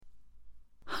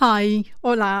Hi,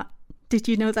 hola. Did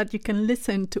you know that you can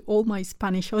listen to all my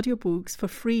Spanish audiobooks for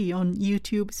free on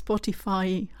YouTube,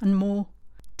 Spotify, and more?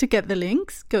 To get the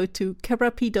links, go to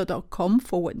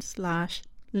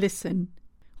kerapido.com/listen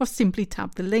or simply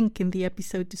tap the link in the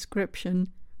episode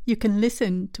description. You can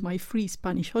listen to my free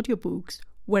Spanish audiobooks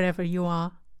wherever you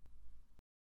are.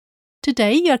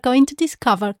 Today you are going to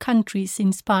discover countries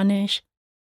in Spanish.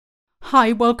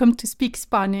 Hi, welcome to Speak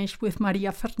Spanish with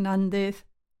Maria Fernandez.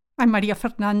 I'm Maria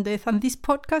Fernandez, and this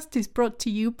podcast is brought to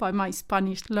you by my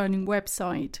Spanish learning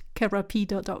website,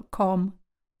 kerapido.com.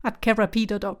 At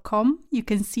kerapido.com, you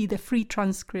can see the free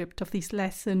transcript of this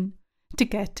lesson. To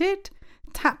get it,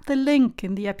 tap the link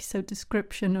in the episode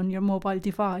description on your mobile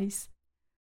device.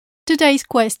 Today's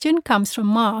question comes from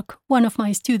Mark, one of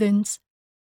my students.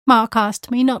 Mark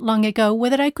asked me not long ago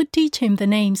whether I could teach him the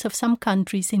names of some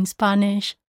countries in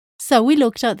Spanish. So we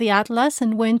looked at the atlas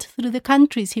and went through the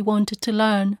countries he wanted to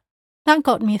learn. That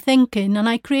got me thinking, and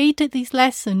I created this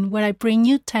lesson where I bring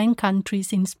you 10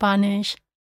 countries in Spanish.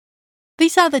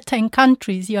 These are the 10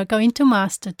 countries you are going to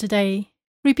master today.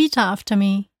 Repeat after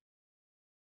me.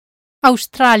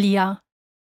 Australia,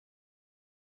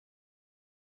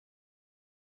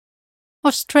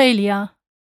 Australia,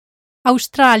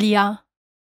 Australia,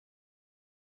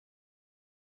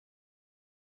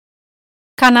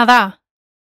 Canadá,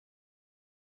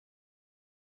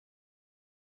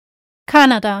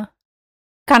 Canada,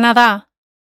 Canadá,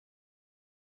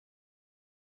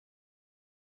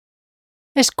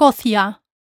 Escocia,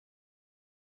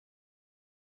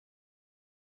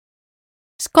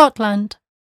 Scotland,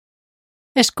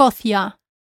 Escocia,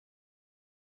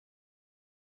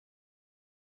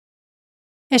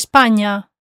 España,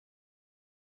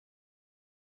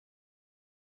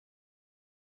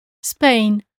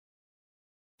 Spain,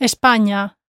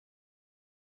 España,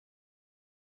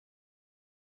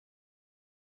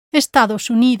 Estados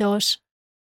Unidos,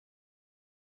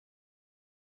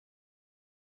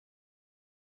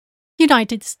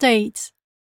 United States,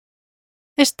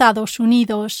 Estados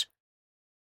Unidos,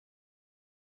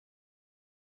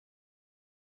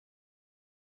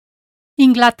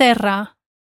 Inglaterra,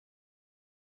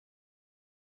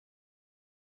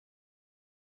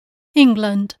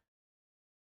 England,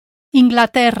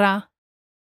 Inglaterra,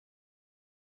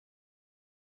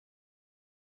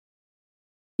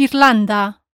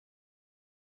 Irlanda,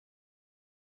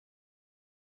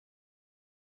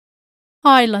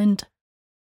 Ireland,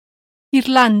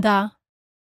 Irlanda,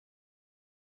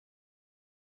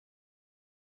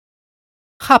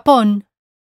 Japón,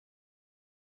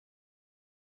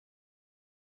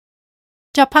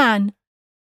 Japan,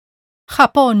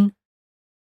 Japón,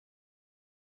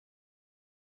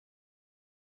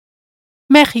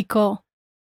 México,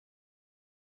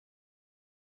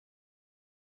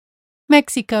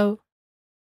 México,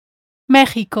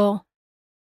 México,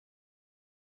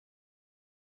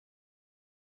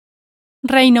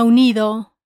 Reino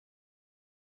Unido,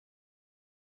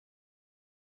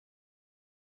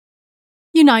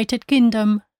 United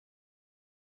Kingdom,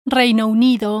 Reino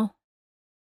Unido,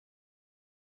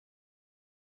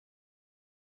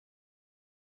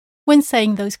 when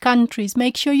saying those countries,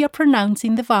 make sure you're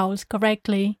pronouncing the vowels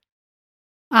correctly.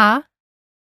 A,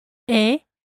 E,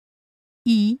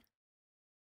 I,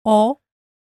 O,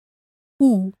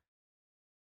 U.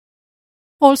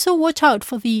 Also watch out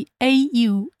for the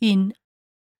AU in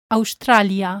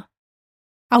Australia,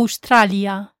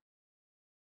 Australia.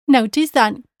 Notice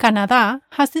that Canada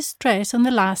has the stress on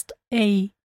the last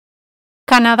A.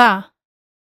 Canada,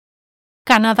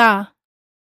 Canada.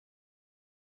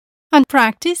 And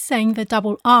practice saying the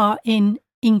double R in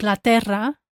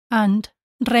Inglaterra and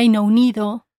Reino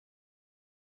Unido.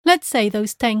 Let's say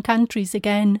those 10 countries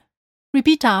again.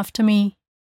 Repeat after me.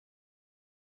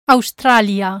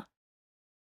 Australia,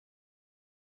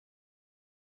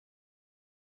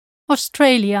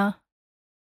 Australia,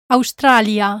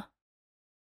 Australia,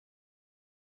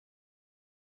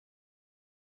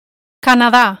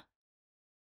 Canada,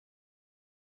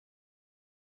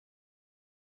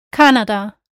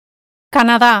 Canada,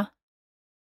 Canadá,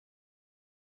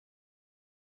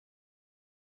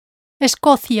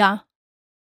 Escocia,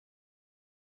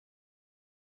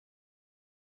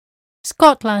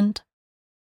 Scotland,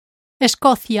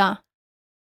 Escocia,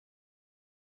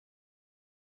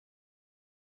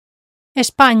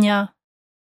 España,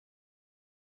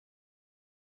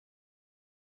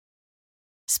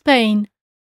 Spain,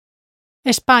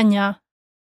 España,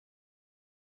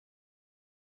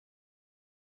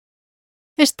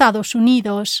 Estados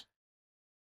Unidos,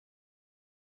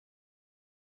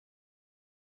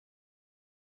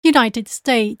 United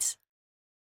States,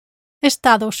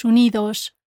 Estados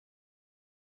Unidos,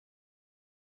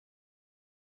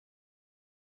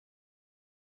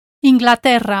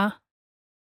 Inglaterra,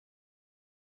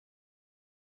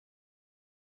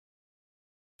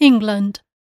 England,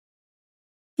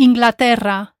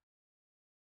 Inglaterra,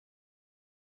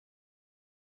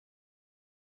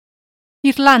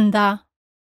 Irlanda,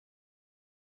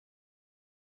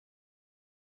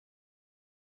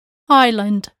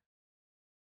 Ireland,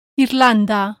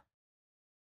 Irlanda,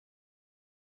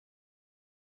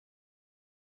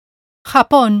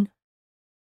 Japón,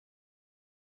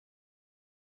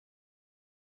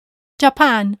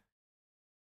 Japan,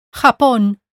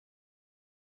 Japón,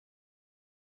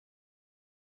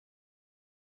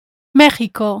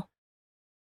 México,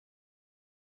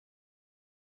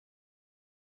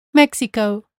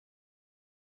 México,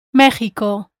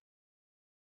 México,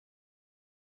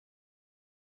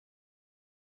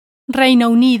 Reino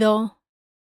Unido,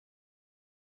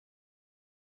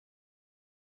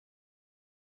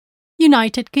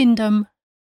 United Kingdom,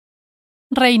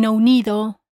 Reino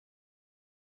Unido.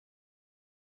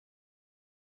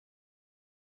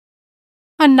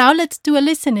 And now let's do a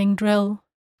listening drill.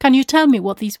 Can you tell me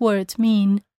what these words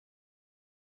mean?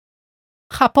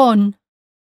 Japón,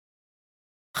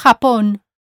 Japón.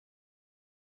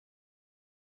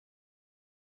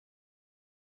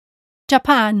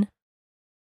 Japan,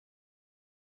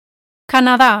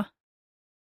 Canadá,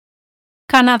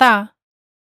 Canadá.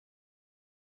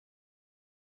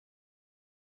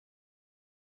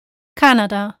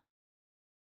 Canadá,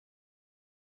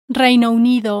 Reino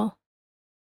Unido,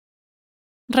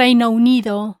 Reino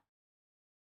Unido.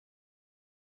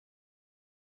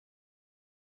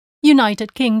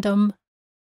 United Kingdom,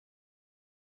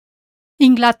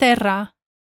 Inglaterra,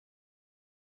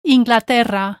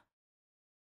 Inglaterra.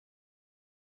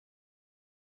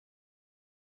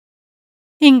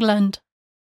 England,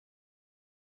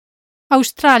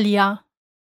 Australia,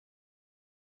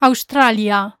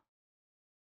 Australia.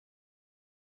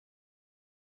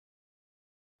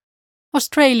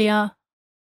 Australia,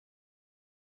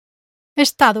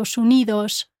 Estados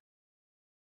Unidos,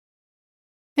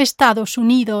 Estados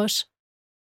Unidos.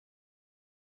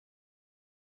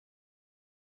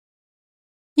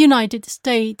 United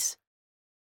States,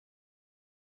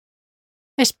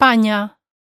 España,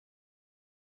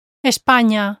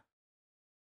 España.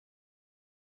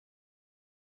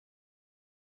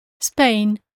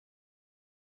 Spain,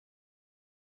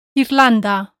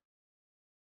 Irlanda,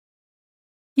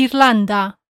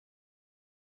 Irlanda.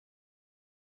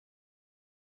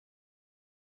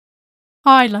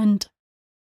 Ireland,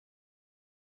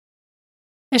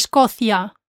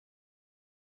 Escocia,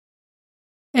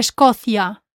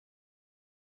 Escocia.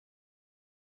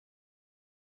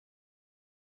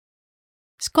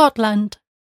 Scotland,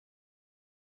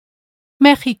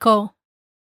 México,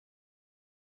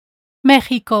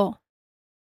 México.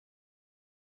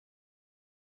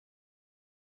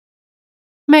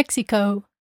 Mexico.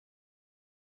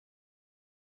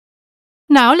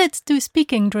 Now let's do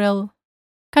speaking drill.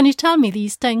 Can you tell me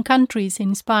these 10 countries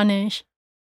in Spanish?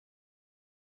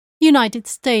 United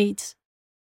States,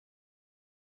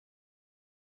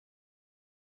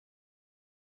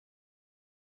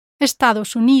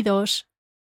 Estados Unidos,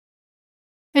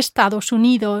 Estados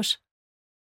Unidos.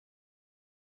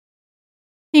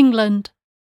 England,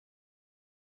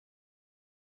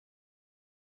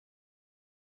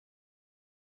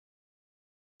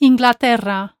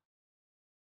 Inglaterra,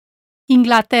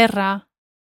 Inglaterra.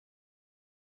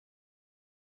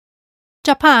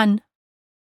 Japan,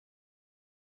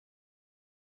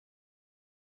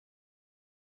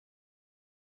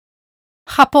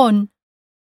 Japón,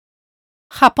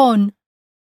 Japón.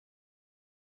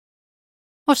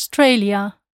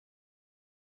 Australia,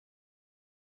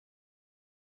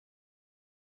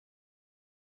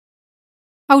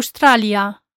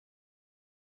 Australia,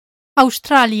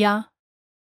 Australia.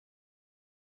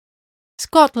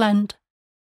 Scotland,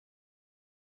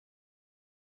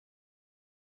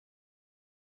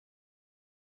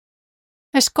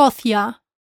 Escocia,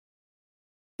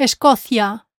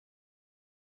 Escocia.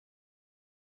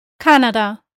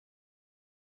 Canada,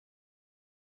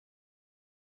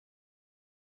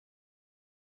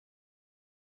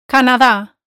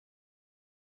 Canadá,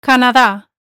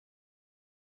 Canadá.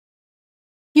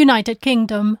 United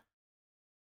Kingdom,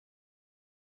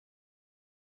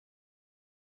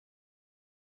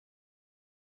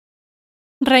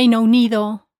 Reino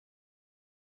Unido,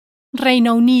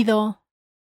 Reino Unido.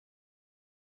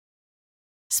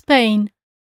 Spain,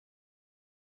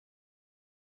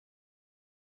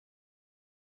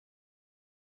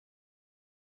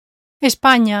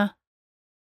 España,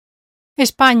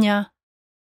 España.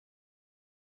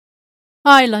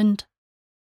 Ireland,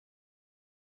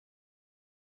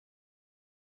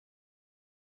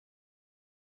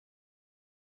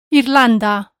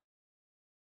 Irlanda,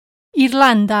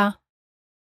 Irlanda.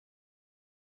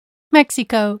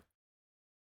 Mexico,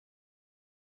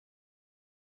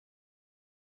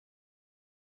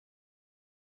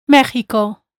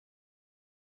 México,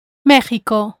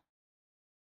 México.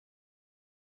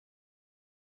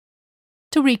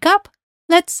 To recap,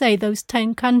 let's say those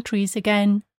 10 countries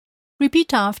again.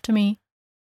 Repeat after me.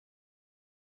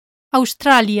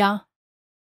 Australia,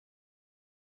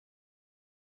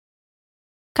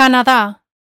 Canadá,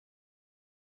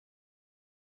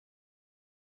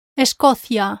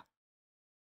 Escocia,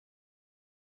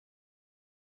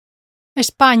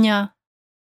 España,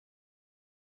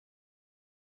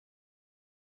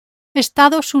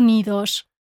 Estados Unidos,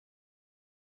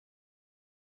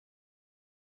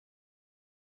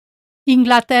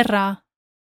 Inglaterra,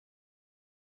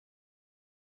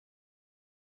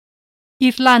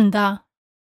 Irlanda,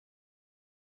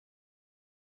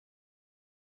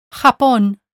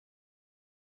 Japón,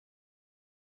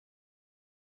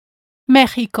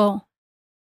 México,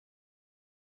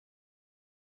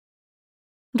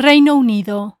 Reino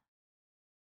Unido.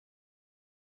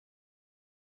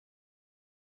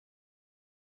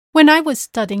 When I was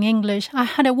studying English, I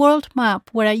had a world map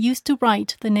where I used to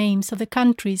write the names of the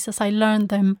countries as I learned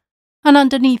them, and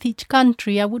underneath each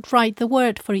country I would write the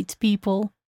word for its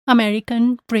people: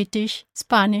 American, British,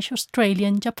 Spanish,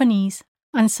 Australian, Japanese,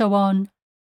 and so on.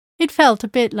 It felt a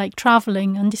bit like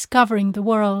travelling and discovering the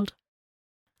world.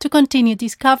 To continue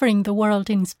discovering the world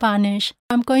in Spanish,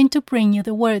 I'm going to bring you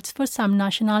the words for some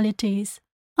nationalities,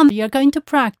 and you're going to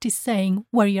practice saying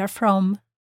where you're from.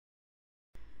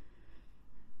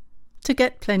 To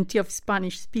get plenty of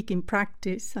Spanish speaking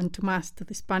practice and to master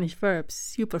the Spanish verbs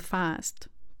super fast,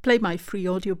 play my free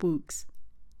audiobooks.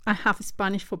 I have a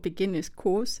Spanish for Beginners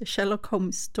course, a Sherlock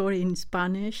Holmes story in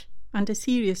Spanish, and a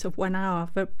series of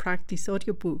 1-hour verb practice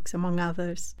audiobooks, among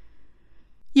others.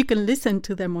 You can listen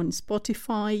to them on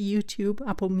Spotify, YouTube,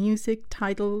 Apple Music,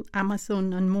 Tidal,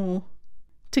 Amazon, and more.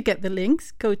 To get the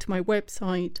links, go to my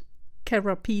website,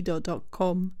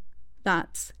 kerapido.com.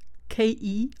 That's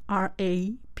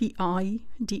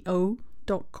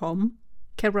KERAPIDO.com,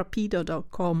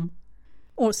 kerapido.com,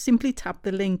 or simply tap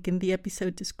the link in the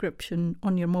episode description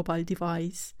on your mobile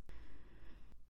device.